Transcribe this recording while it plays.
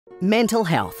Mental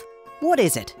health. What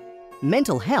is it?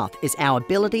 Mental health is our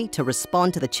ability to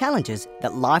respond to the challenges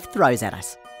that life throws at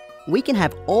us. We can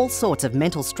have all sorts of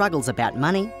mental struggles about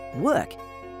money, work,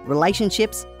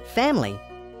 relationships, family,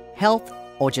 health,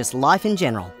 or just life in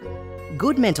general.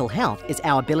 Good mental health is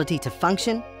our ability to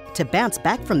function, to bounce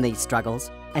back from these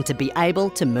struggles, and to be able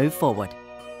to move forward.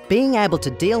 Being able to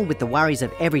deal with the worries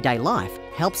of everyday life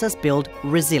helps us build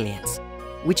resilience,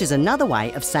 which is another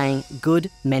way of saying good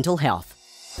mental health.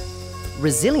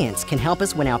 Resilience can help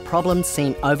us when our problems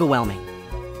seem overwhelming.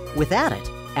 Without it,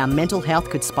 our mental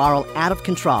health could spiral out of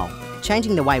control,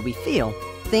 changing the way we feel,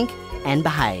 think, and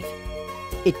behave.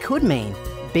 It could mean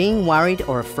being worried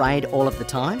or afraid all of the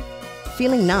time,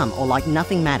 feeling numb or like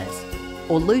nothing matters,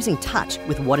 or losing touch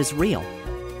with what is real.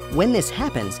 When this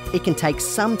happens, it can take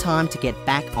some time to get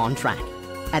back on track.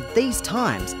 At these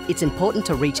times, it's important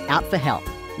to reach out for help,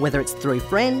 whether it's through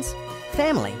friends,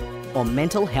 family, or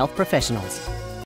mental health professionals.